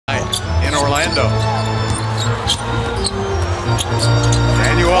Orlando.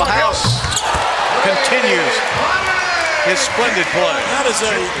 Danuel House continues his splendid play. That is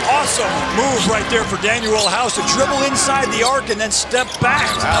an awesome move right there for Danuel House to dribble inside the arc and then step back.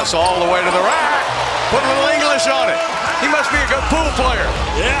 House all the way to the rack. Put a little English on it. He must be a good pool player.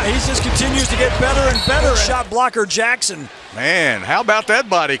 Yeah, he just continues to get better and better. Shot blocker Jackson. Man, how about that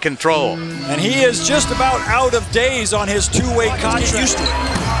body control? And he is just about out of days on his two-way contract. Get used to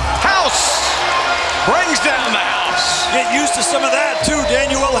it. House brings down the house. Get used to some of that, too.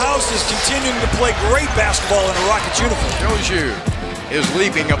 Danuel House is continuing to play great basketball in a Rockets uniform. Shows you his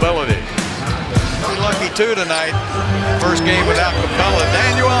leaping ability. Pretty lucky, too, tonight. First game without Capella.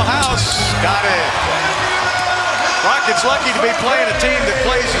 Danuel House got it. Rockets lucky to be playing a team that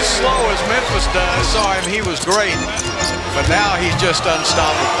plays as slow as Memphis does. Saw him, he was great. But now he's just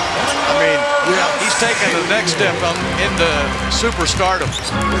unstoppable. I mean, he's taking the next step into superstardom.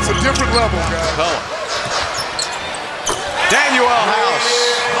 It's a different level, guys. Danuel House.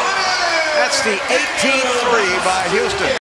 That's the 18th three by Houston.